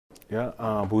Yeah,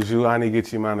 Buju ani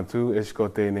gichi manatu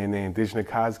ishkote nene indigenous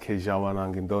kaz ke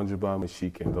jawanang indonjaba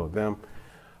mashik and them.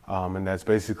 And that's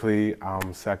basically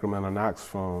Sacramento Knoxx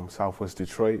from Southwest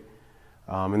Detroit.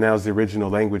 And that was the original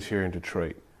language here in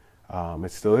Detroit.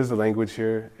 It still is the language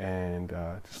here, and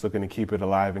just looking to keep it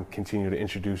alive and continue to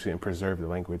introduce it and preserve the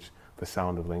language, the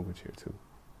sound of language here too.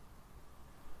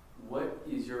 What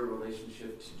is your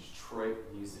relationship to Detroit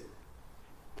music?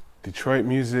 Detroit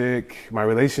music, my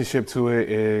relationship to it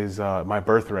is my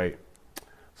birthright.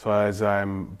 So as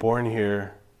I'm born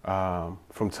here,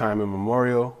 from time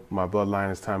immemorial, my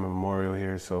bloodline is time immemorial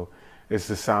here, so it's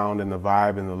the sound and the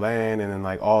vibe and the land and then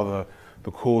like all the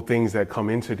cool things that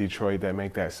come into Detroit that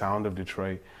make that sound of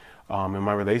Detroit. And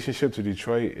my relationship to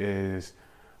Detroit is,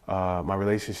 my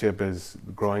relationship is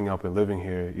growing up and living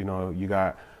here. You know, you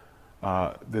got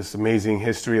this amazing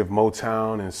history of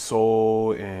Motown and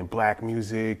soul and black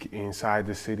music inside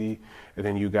the city. And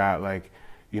then you got like,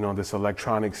 you know, this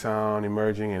electronic sound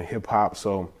emerging and hip hop.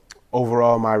 So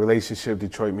overall, my relationship to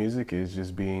Detroit music is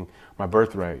just being my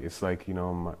birthright. It's like, you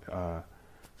know,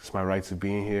 just my rights of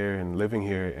being here and living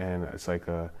here. And it's like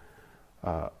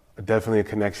definitely a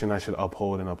connection I should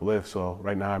uphold and uplift. So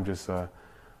right now I'm just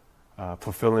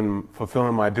fulfilling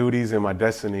my duties and my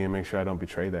destiny and make sure I don't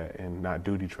betray that and not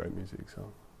do Detroit music.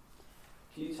 So,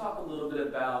 can you talk a little bit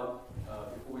about,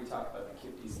 before we talk about the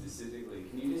Kippies specifically,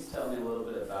 can you just tell me a little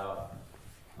bit about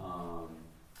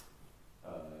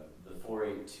the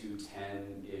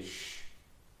 48210-ish,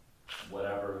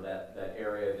 whatever that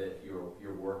area that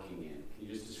you're working in? Can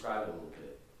you just describe it a little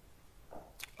bit?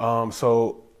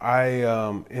 So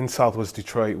I in Southwest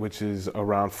Detroit, which is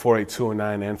around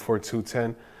 48209 and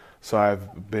 4210. So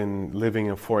I've been living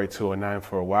in 48209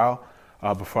 for a while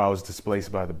before I was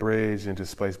displaced by the bridge and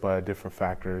displaced by different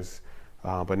factors.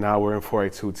 But now we're in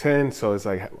 48210, so it's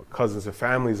like cousins and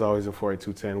families always in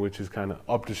 48210, which is kind of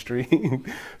up the street.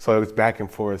 So it's back and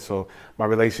forth. So my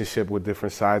relationship with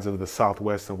different sides of the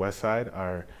Southwest and West Side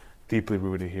are deeply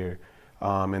rooted here.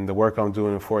 And the work I'm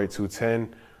doing in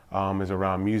 48210 is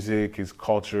around music, is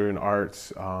culture and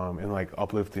arts, and like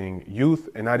uplifting youth,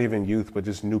 and not even youth, but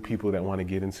just new people that want to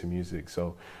get into music.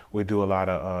 So we do a lot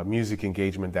of music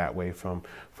engagement that way, from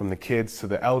the kids to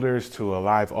the elders to a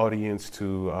live audience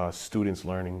to students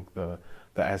learning the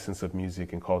essence of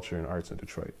music and culture and arts in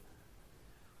Detroit.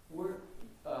 We've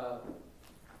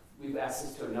asked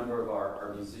this to a number of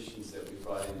our musicians that we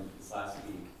brought in this last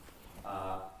week.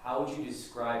 How would you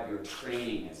describe your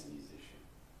training as a musician?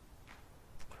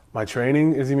 My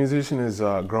training as a musician is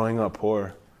growing up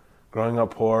poor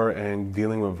and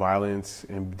dealing with violence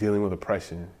and dealing with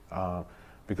oppression.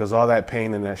 Because all that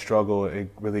pain and that struggle, it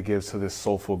really gives to this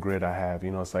soulful grit I have.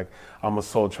 You know, it's like I'm a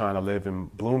soul trying to live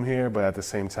and bloom here, but at the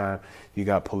same time, you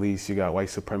got police, you got white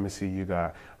supremacy, you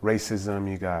got racism,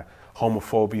 you got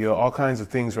homophobia, all kinds of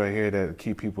things right here that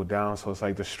keep people down. So it's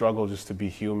like the struggle just to be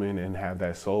human and have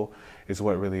that soul is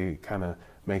what really kind of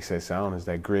makes that sound, is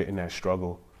that grit and that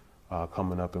struggle.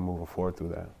 Coming up and moving forward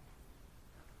through that.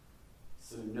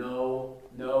 So no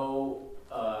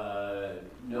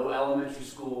elementary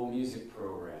school music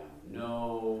program,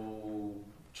 no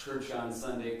church on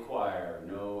Sunday choir,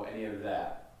 no any of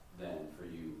that then for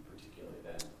you particularly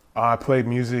then? I played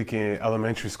music in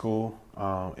elementary school,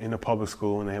 in a public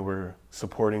school, and they were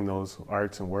supporting those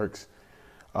arts and works.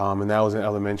 And that was in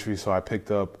elementary, so I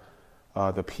picked up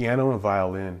the piano and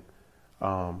violin.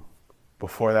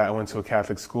 Before that, I went to a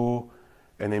Catholic school,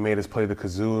 and they made us play the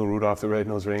kazoo, Rudolph the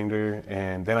Red-Nosed Reindeer,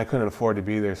 and then I couldn't afford to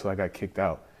be there, so I got kicked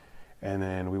out. And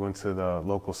then we went to the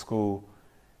local school,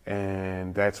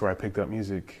 and that's where I picked up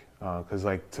music. Because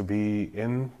like to be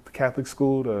in the Catholic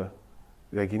school,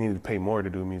 like you needed to pay more to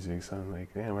do music. So I'm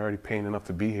like, damn, we're already paying enough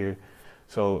to be here.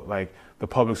 So like the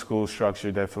public school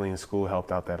structure definitely in school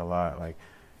helped out that a lot. Like,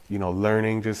 you know,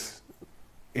 learning just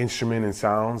instrument and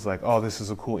sounds, like, oh, this is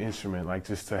a cool instrument, like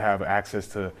just to have access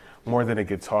to more than a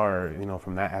guitar, you know,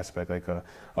 from that aspect, like a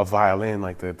violin,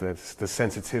 like the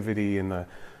sensitivity and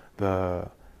the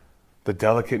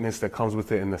delicateness that comes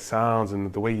with it and the sounds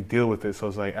and the way you deal with it. So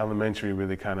it's like elementary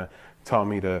really kind of taught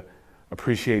me to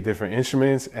appreciate different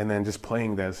instruments, and then just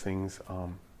playing those things,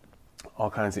 all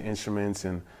kinds of instruments,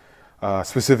 and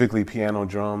specifically piano,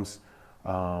 drums,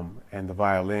 and the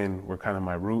violin were kind of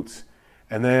my roots.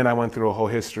 And then I went through a whole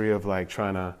history of like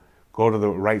trying to go to the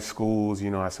right schools.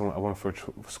 You know, I went for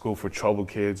school for troubled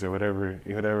kids or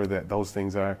whatever that those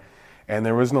things are. And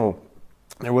there was no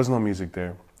music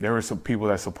there. There were some people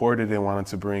that supported and wanted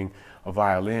to bring a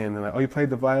violin, and like, oh, you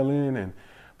played the violin,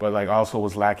 but like also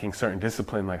was lacking certain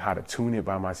discipline, like how to tune it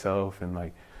by myself and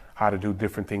like how to do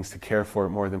different things to care for it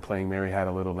more than playing Mary Had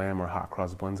a Little Lamb or Hot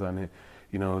Cross Buns on it.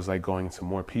 You know, it was like going into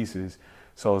more pieces.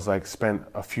 So it's like spent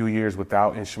a few years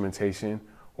without instrumentation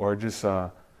or just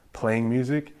playing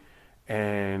music.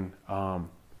 And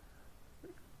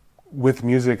with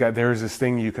music, there's this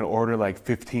thing you can order like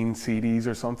 15 CDs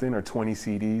or something, or 20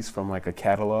 CDs from like a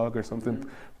catalog or something,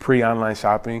 pre-online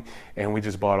shopping. And we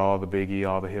just bought all the Biggie,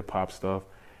 all the hip hop stuff.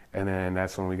 And then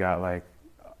that's when we got like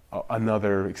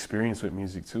another experience with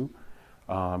music too.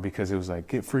 Because it was like,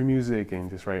 get free music and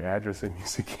just write address and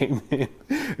music came in.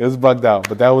 It was bugged out,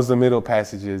 but that was the middle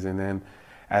passages. And then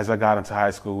as I got into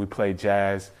high school, we played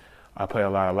jazz. I play a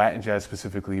lot of Latin jazz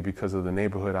specifically because of the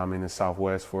neighborhood I'm in the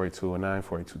Southwest, 48209,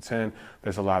 48210.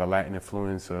 There's a lot of Latin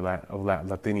influence, of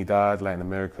Latinidad, Latin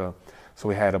America. So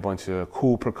we had a bunch of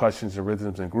cool percussions and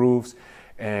rhythms and grooves.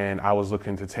 And I was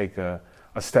looking to take a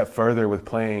step further with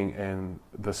playing, and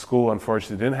the school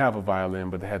unfortunately didn't have a violin,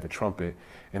 but they had the trumpet.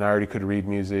 And I already could read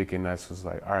music, and that's was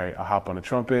like, all right, I'll hop on the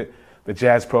trumpet. The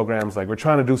jazz program's like, we're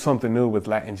trying to do something new with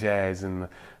Latin jazz and the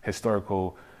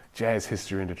historical jazz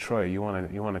history in Detroit. You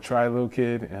wanna try, little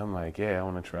kid? And I'm like, yeah, I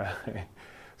wanna try.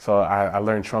 So I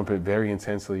learned trumpet very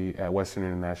intensely at Western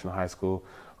International High School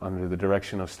under the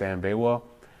direction of Stan Baywell.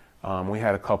 We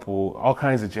had all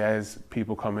kinds of jazz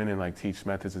people come in and like teach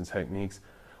methods and techniques.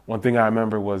 One thing I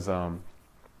remember was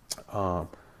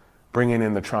bringing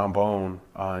in the trombone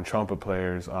and trumpet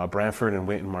players, Branford and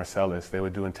Wynton Marsalis. They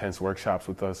would do intense workshops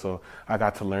with us, so I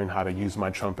got to learn how to use my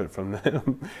trumpet from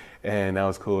them, and that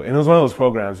was cool. And it was one of those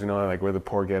programs, you know, like we're the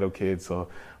poor ghetto kids, so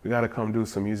we got to come do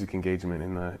some music engagement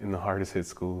in the hardest hit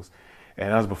schools.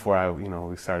 And that was before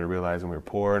we started realizing we were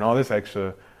poor and all this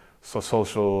extra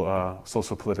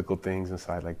social political things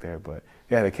inside like there. But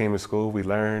yeah, they came to school, we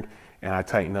learned, and I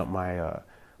tightened up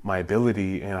my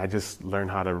ability, and I just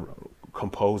learned how to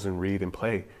compose and read and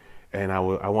play. And I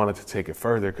wanted to take it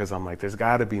further because I'm like, there's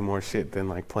got to be more shit than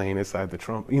like playing inside the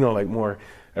trumpet, like more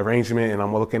arrangement. And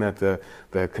I'm looking at the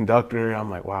conductor. I'm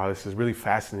like, wow, this is really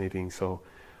fascinating. So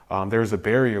there's a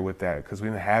barrier with that because we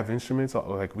didn't have instruments.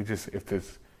 Like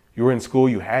you were in school,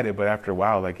 you had it, but after a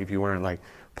while, like if you weren't like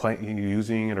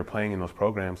using it or playing in those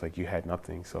programs, like you had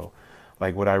nothing. So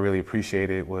like what I really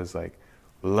appreciated was like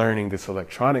learning this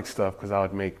electronic stuff because I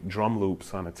would make drum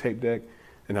loops on a tape deck.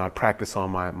 And I'd practice on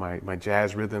my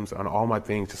jazz rhythms, on all my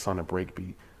things, just on a break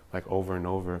beat, like over and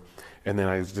over. And then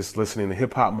I was just listening to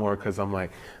hip hop more because I'm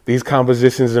like, these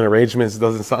compositions and arrangements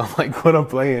doesn't sound like what I'm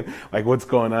playing. Like what's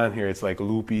going on here? It's like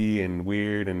loopy and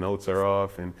weird and notes are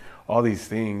off and all these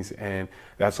things. And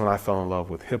that's when I fell in love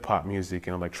with hip hop music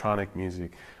and electronic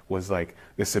music, was like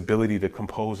this ability to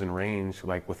compose and range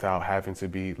like without having to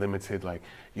be limited. Like,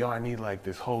 yo, I need like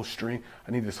this whole string.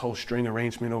 I need this whole string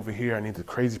arrangement over here. I need the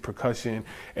crazy percussion.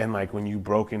 And like when you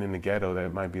broken in the ghetto,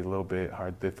 that might be a little bit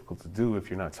difficult to do if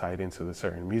you're not tied into the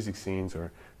certain music scenes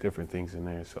or different things in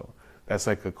there. So that's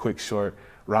like a quick short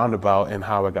roundabout and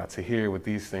how I got to here with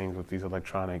these things, with these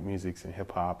electronic musics and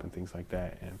hip hop and things like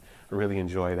that. And I really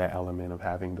enjoy that element of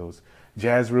having those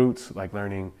jazz roots, like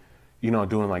learning,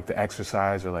 doing like the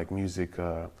exercise or like music,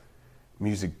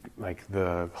 like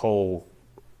the whole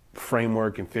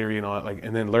framework and theory and all that, like,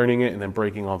 and then learning it and then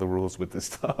breaking all the rules with this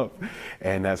stuff.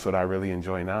 And that's what I really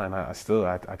enjoy now. And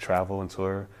I travel and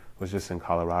tour. Was just in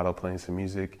Colorado playing some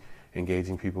music,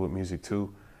 engaging people with music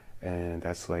too. And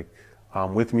that's like,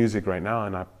 I'm with music right now,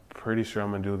 and I'm pretty sure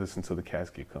I'm gonna do this until the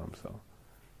casket comes. So.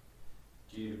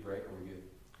 Do you need a break? Are we good?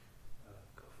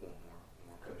 Go for one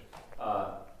more question.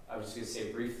 I was just going to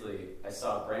say briefly, I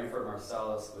saw Branford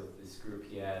Marsalis with this group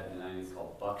he had in the 90s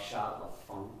called Buckshot La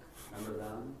Funk. Remember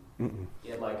them? Mm-mm. He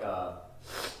had like a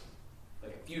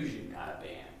fusion kind of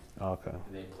band. Oh, okay.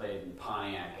 And they played in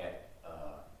Pontiac at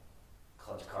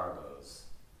Clutch Cargo's.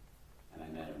 And I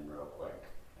met him real quick.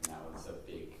 And that was a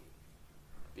big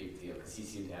deal because he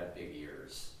seemed to have big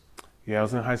ears. Yeah, I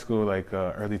was in high school like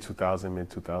early 2000s, mid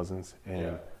 2000s.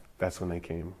 And that's when they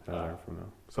came. I learned from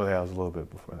them. So yeah, I was a little bit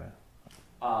before that.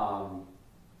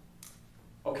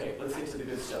 Okay, let's get to the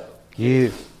good stuff. Yeah.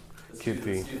 Let's do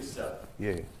the stuff.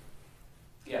 Yeah.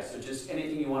 Yeah, so just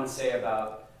anything you want to say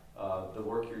about the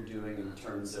work you're doing in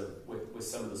terms of with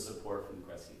some of the support from the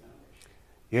Kresge Foundation.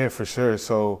 Yeah, for sure.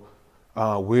 So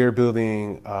we're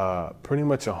building pretty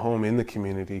much a home in the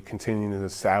community, continuing to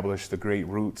establish the great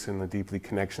roots and the deeply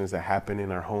connections that happen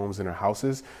in our homes and our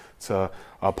houses to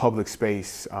a public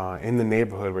space in the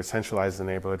neighborhood. We're centralized in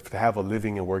the neighborhood to have a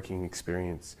living and working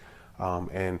experience.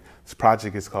 And this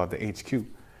project is called the HQ.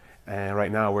 And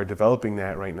right now we're developing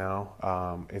that right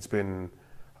now. It's been,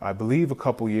 I believe, a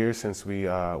couple years since we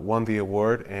won the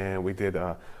award, and we did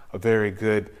a very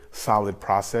good, solid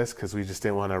process because we just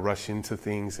didn't want to rush into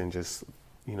things and just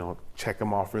check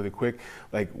them off really quick.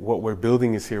 Like what we're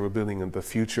building is here, we're building the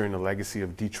future and the legacy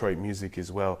of Detroit music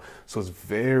as well. So it's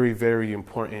very, very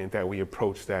important that we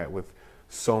approach that with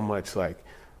so much like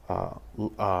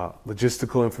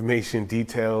logistical information,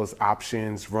 details,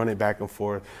 options, run it back and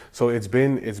forth. So it's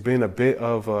been a bit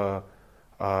of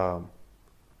a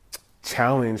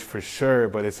challenge for sure,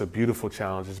 but it's a beautiful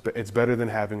challenge. It's better than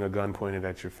having a gun pointed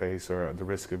at your face or the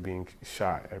risk of being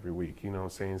shot every week. You know what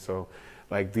I'm saying? So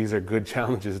like these are good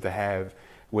challenges to have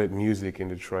with music in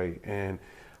Detroit. And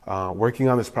working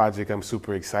on this project, I'm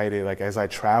super excited. Like as I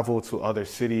travel to other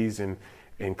cities and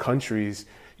countries,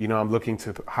 I'm looking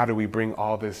to how do we bring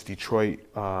all this Detroit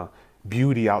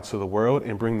beauty out to the world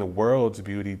and bring the world's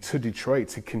beauty to Detroit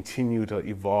to continue to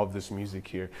evolve this music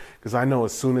here. Because I know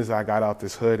as soon as I got out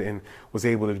this hood and was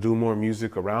able to do more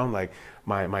music around, like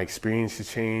my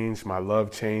experiences changed, my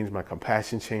love changed, my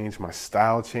compassion changed, my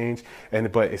style changed,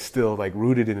 but it's still like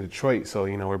rooted in Detroit. So,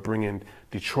 we're bringing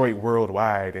Detroit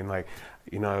worldwide, and like,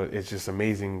 it's just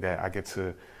amazing that I get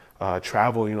to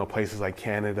travel, places like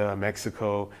Canada,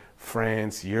 Mexico,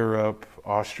 France, Europe,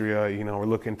 Austria. We're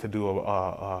looking to do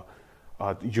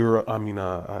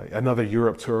another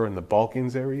Europe tour in the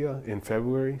Balkans area in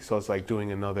February. So it's like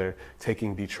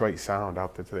taking Detroit sound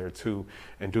out there too,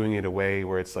 and doing it in a way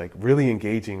where it's like really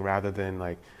engaging rather than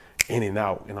like in and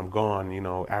out and I'm gone,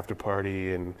 after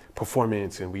party and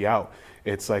performance and we out.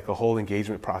 It's like a whole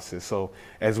engagement process. So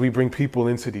as we bring people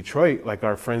into Detroit, like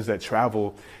our friends that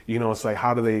travel, it's like,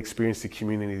 how do they experience the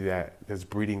community that's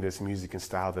breeding this music and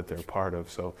style that they're a part of?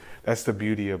 So that's the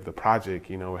beauty of the project.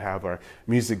 We have our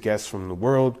music guests from the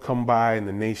world come by and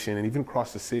the nation and even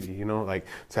across the city, like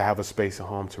to have a space at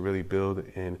home to really build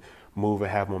and move and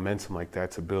have momentum like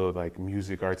that, to build like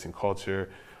music, arts and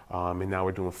culture. And now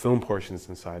we're doing film portions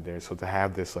inside there. So to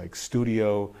have this like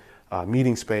studio,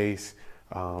 meeting space,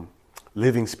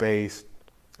 living space,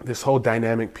 this whole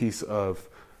dynamic piece of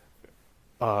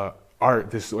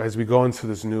art. As we go into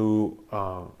this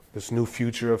new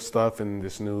future of stuff and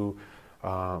this new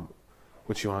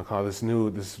what you want to call this new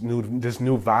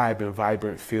vibe and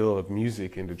vibrant feel of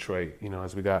music in Detroit.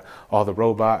 As we got all the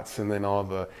robots and then all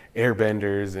the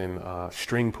airbenders and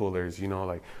string pullers.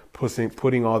 Like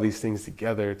putting all these things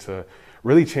together to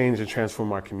really change and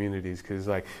transform our communities. Because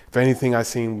like if anything I've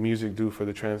seen music do for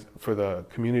the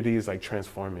community is like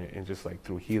transform it, and just like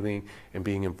through healing and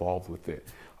being involved with it.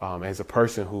 As a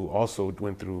person who also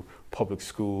went through public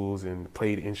schools and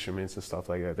played instruments and stuff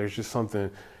like that, there's just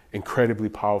something incredibly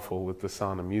powerful with the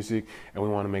sound of music, and we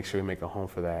want to make sure we make a home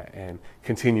for that and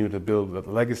continue to build the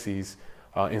legacies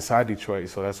inside Detroit.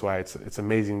 So that's why it's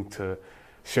amazing to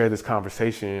share this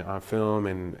conversation on film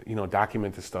and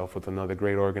document this stuff with another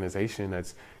great organization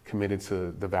that's committed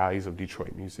to the values of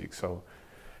Detroit music. So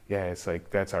yeah, it's like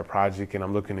that's our project, and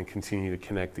I'm looking to continue to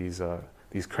connect these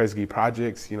Kresge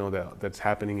projects that's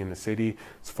happening in the city.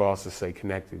 It's for us to stay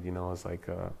connected. It's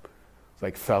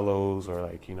like fellows or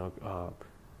like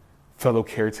fellow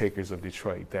caretakers of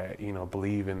Detroit that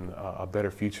believe in a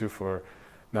better future for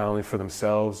not only for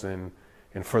themselves and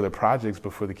for the projects,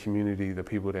 but for the community, the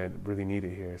people that really need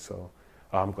it here. So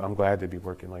I'm glad to be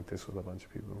working like this with a bunch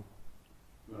of people.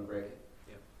 You want to break it?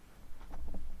 Yep.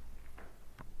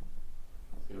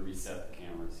 It's going to reset the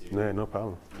cameras here. Yeah, no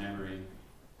problem. Memory.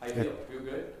 How you feel? Feel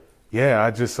good?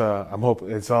 Yeah, I'm hoping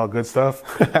it's all good stuff.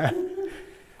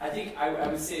 I think I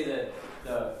would say that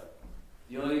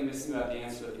the only thing missing about the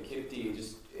answer with the KIPD,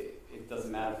 it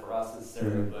doesn't matter for us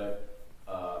necessarily, but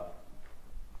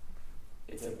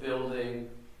it's a building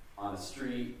on a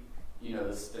street, the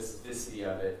specificity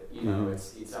of it,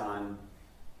 it's on,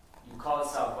 you call it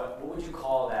Southwest, what would you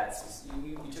call that?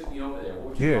 You took me over there, what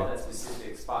would you call that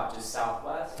specific spot? Just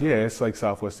Southwest? Yeah, it's like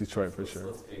Southwest Detroit for sure.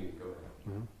 Let's ping it, go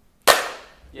ahead.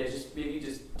 Yeah,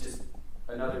 just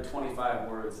another 25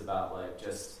 words about like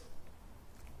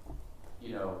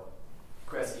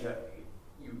Chris,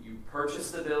 you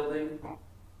purchased the building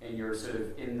and you're sort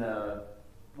of in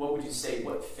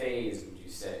what phase would you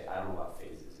say? I don't know about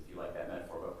phases, if you like that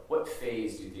metaphor, but what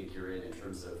phase do you think you're in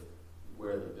terms of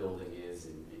where the building is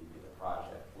in the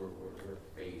project? Where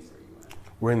phase are you in?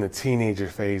 We're in the teenager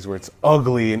phase where it's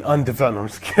ugly and undeveloped. No, I'm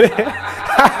just kidding.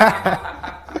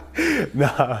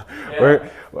 Nah, yeah.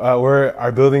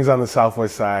 Our building's on the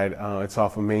southwest side. It's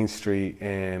off of Main Street,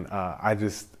 and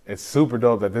it's super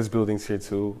dope that this building's here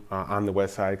too on the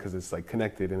west side, because it's like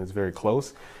connected and it's very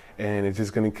close, and it's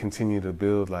just going to continue to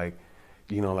build like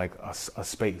a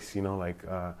space,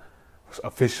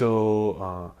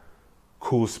 official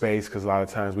cool space, because a lot of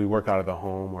times we work out of the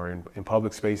home or in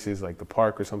public spaces like the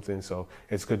park or something. So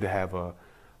it's good to have a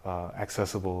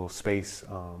accessible space,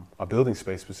 a building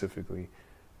space specifically,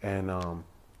 and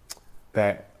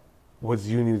that was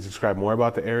you need to describe more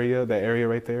about that area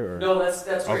right there? Or? No, that's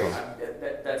great. Okay.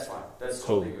 That's fine. That's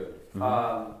Cool. totally good.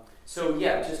 Mm-hmm. So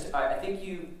yeah, just I think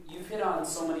you've hit on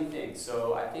so many things.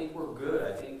 So I think we're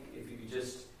good. I think if you could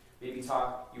just maybe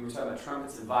talk. You were talking about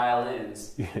trumpets and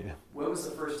violins. Yeah. When was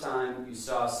the first time you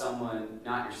saw someone,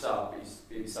 not yourself, but you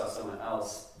maybe saw someone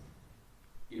else,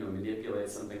 manipulate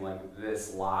something like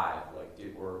this live? Like,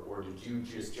 or did you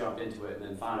just jump into it and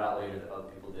then found out later that other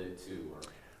people did it too? Or?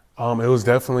 It was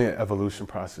definitely an evolution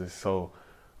process. So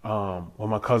when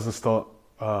my cousins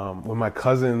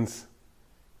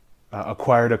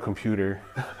acquired a computer,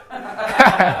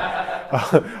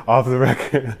 off the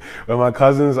record, when my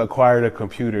cousins acquired a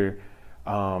computer,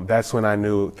 that's when I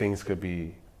knew things could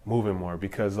be moving more,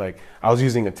 because like I was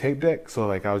using a tape deck, so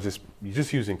like I was just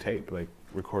using tape, like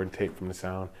recording tape from the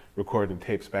sound, recording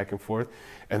tapes back and forth,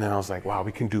 and then I was like, wow,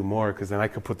 we can do more, because then I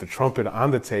could put the trumpet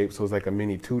on the tape, so it was like a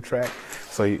mini 2-track,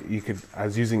 so I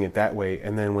was using it that way.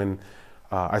 And then when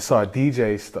I saw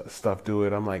DJ stuff do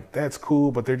it, I'm like, that's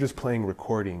cool, but they're just playing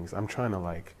recordings. I'm trying to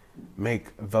like make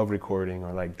the recording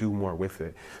or like do more with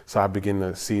it. So I begin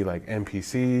to see like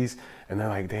MPCs, and they're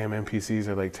like, damn, MPCs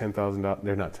are like $10,000.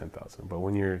 They're not 10,000, but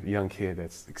when you're a young kid,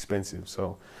 that's expensive.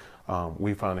 So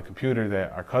we found a computer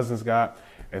that our cousins got,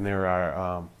 and there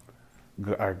are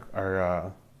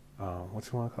our what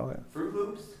you want to call it? Fruit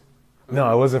Loops?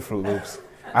 No, it wasn't Fruit Loops.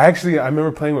 I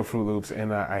remember playing with Fruit Loops,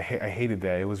 and I hated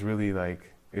that. It was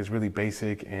really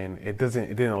basic, and it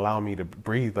didn't allow me to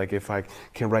breathe. Like if I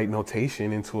can write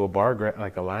notation into a bar graph,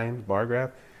 like a line bar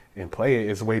graph, and play it,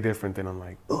 it's way different than I'm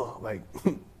like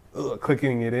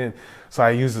clicking it in. So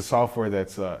I used the software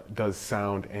that does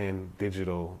sound and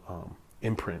digital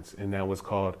imprints, and that was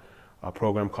called a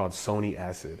program called Sony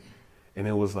Acid. And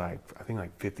it was like, I think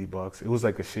like $50. It was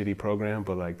like a shitty program,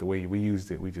 but like the way we used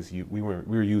it, we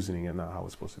were using it not how it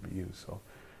was supposed to be used. So,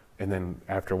 and then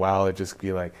after a while, it just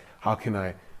be like, how can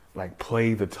I like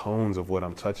play the tones of what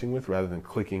I'm touching with, rather than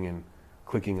clicking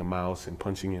a mouse and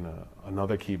punching in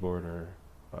another keyboard, or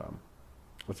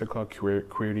what's it called,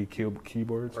 QWERTY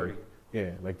keyboards? Or,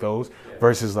 yeah, like those. Yeah.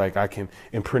 Versus like I can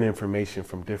imprint information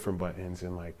from different buttons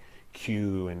and like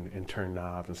cue and turn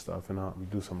knobs and stuff. And I'll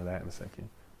do some of that in a second.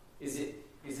 Is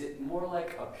it more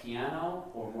like a piano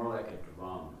or more like a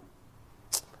drum?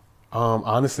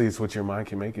 Honestly, it's what your mind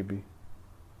can make it be.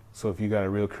 So if you got a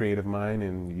real creative mind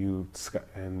and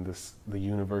the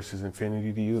universe is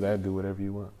infinity to you, that'll do whatever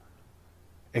you want,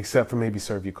 except for maybe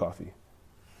serve you coffee.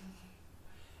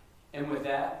 And with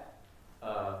that,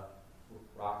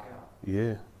 rock out.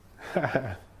 Yeah. Do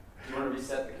you want to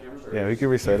reset the cameras? Yeah, we can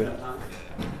reset it.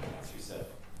 Let's reset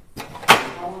it.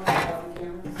 How long do you have the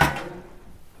cameras?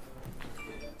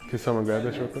 Can someone grab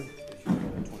this real quick?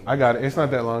 I got it. It's not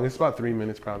that long. It's about 3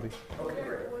 minutes probably. Okay,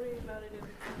 great. What are you about to do?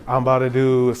 I'm about to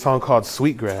do a song called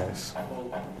Sweetgrass.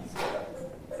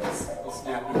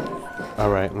 All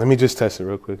right, let me just test it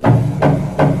real quick.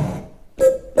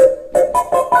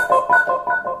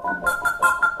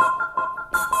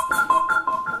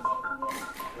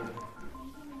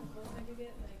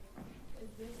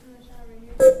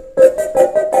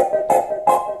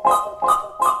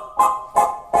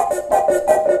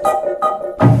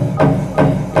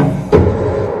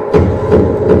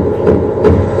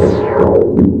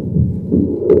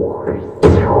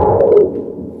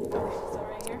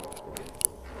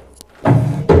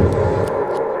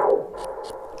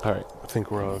 All right, I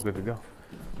think we're all good to go.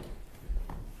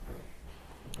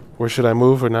 Where should I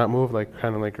move or not move? Like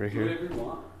kind of like right here, Whatever you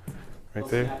want. right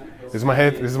there. Is my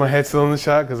head still in the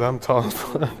shot? Cause I'm tall as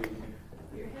fuck.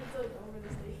 Your head's like over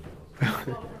the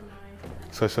stage.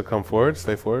 So I should come forward,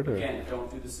 stay forward, or? Again,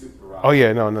 don't do the super rock. Oh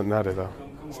yeah, no, not at all.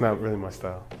 It's not really my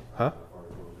style, huh?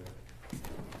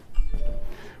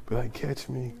 But like, catch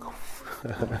me.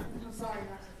 I'm sorry,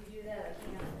 Knoxx, if you do that,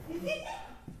 I can't.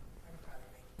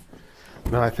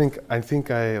 No, I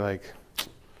think I like.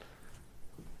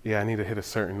 Yeah, I need to hit a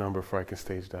certain number before I can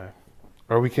stage dive,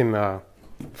 or we can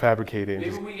fabricate it.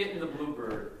 Maybe when we get into the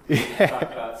blooper, Yeah. talk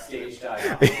about stage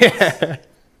dive. Yeah.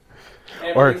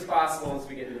 Everything's possible once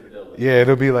we get into the building. Yeah,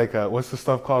 it'll be like what's the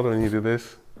stuff called when you do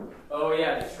this? Oh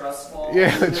yeah, the trust fall.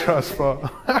 Yeah, the trust fall.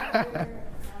 Yeah.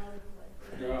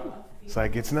 It's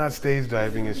like it's not stage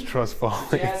diving, it's trust falling.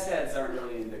 Jazz heads aren't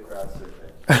really into crowd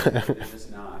surfing. They're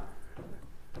just not.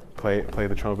 Play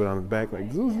the trumpet on the back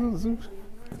like zoo, zoo, zoo.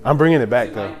 I'm bringing it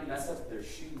back though. Might mess up their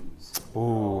shoes.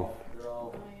 Ooh, They're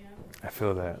all, I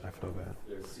feel that.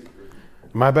 they're super.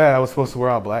 My bad. I was supposed to wear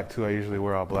all black too. I usually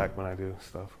wear all black when I do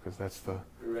stuff because that's You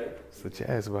ready? it's the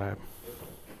jazz vibe.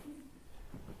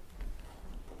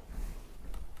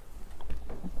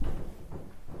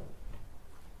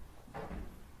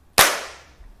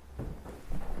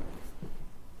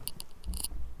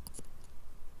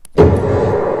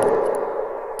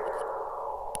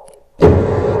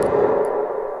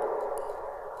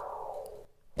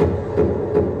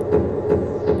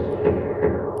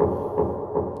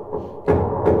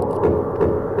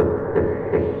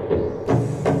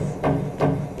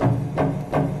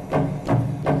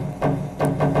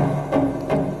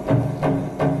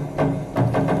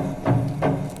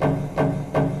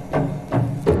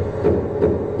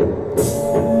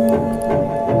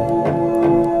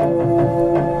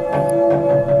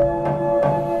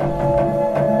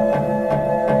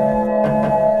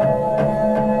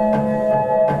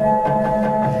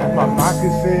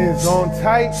 Moccasins on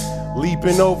tight,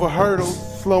 leaping over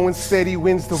hurdles. Slow and steady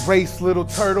wins the race, little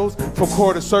turtles from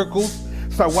quarter circles.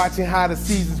 Start watching how the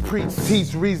seasons preach,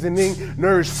 teach reasoning,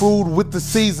 nourish food with the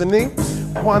seasoning.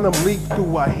 Quantum leap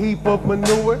through a heap of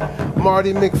manure.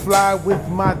 Marty McFly with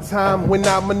my time when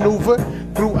I maneuver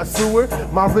through a sewer.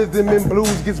 My rhythm and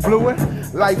blues gets bluer.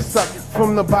 Life sucks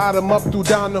from the bottom up through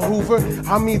down the Hoover.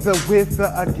 I'm either with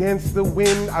or against the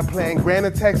wind. I plan grand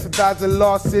attacks to dodge the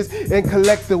losses and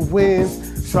collect the wins.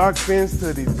 Shark fins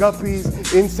to these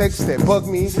guppies, insects that bug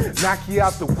me, knock you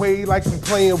out the way like we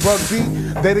playing rugby.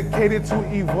 Dedicated to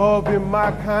evolving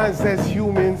my kinds as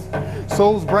humans.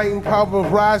 Souls bright and power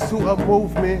rise to a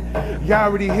movement. Y'all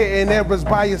already hitting errors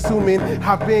by assuming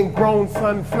I've been grown,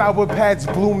 sunflower pads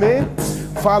blooming.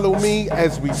 Follow me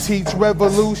as we teach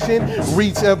revolution,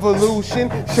 reach evolution,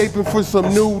 shaping for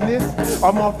some newness.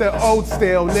 I'm off that old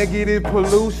stale, negative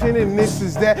pollution, and this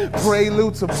is that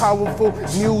prelude to powerful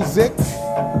music.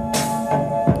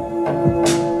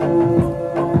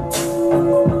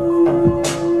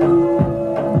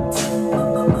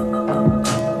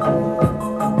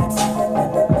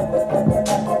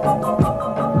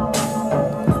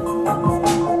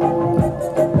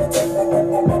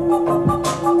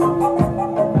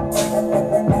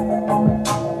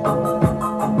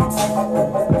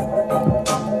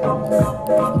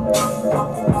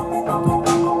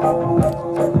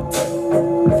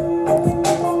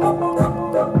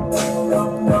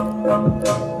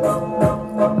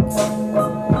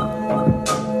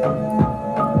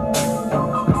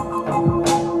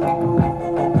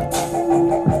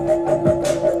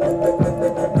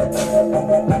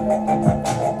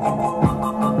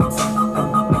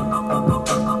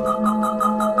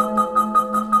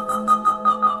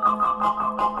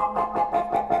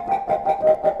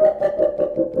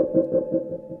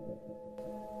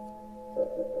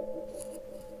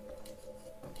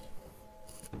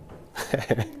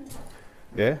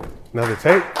 Yeah, another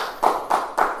take.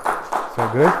 Is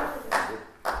that good?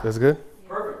 That's good?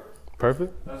 Perfect.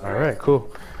 Perfect? That's All great. right, cool.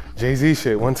 Jay-Z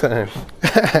shit, one time.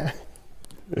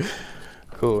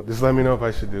 Cool, just let me know if I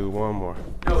should do one more.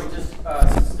 No, we just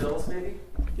some stills maybe.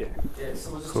 Yeah. Yeah,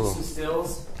 so we'll just Cool. do some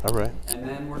stills, All right, and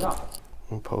then we're done.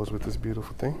 I'm gonna pose with this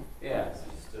beautiful thing. Yeah.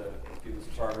 So just give this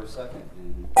charter a second.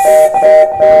 And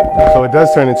So it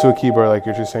does turn into a keyboard like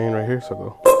you're just saying right here, so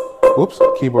go. Whoops,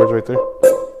 keyboard's right there.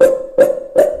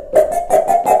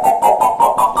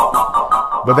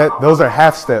 But those are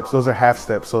half steps. Those are half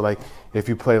steps. So like if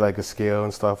you play like a scale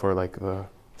and stuff, or like the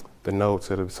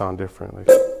notes, it'll sound different. Like,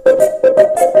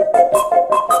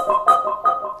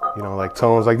 you know, like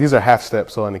tones. Like these are half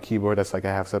steps. So on the keyboard, that's like a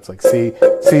half steps. Like C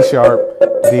sharp,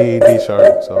 D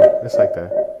sharp. So it's like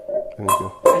that. And you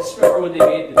do. I just remember when they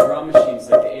made the drum machines,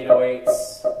 like the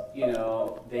 808s. You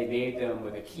know, they made them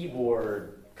with a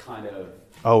keyboard kind of.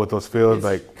 Oh, with those fields, It's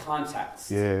like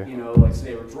context. yeah. You know, like so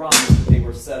they were drums, but they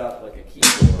were set up like a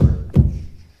keyboard.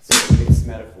 So it makes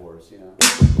metaphors, you know.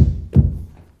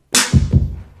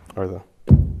 Or the.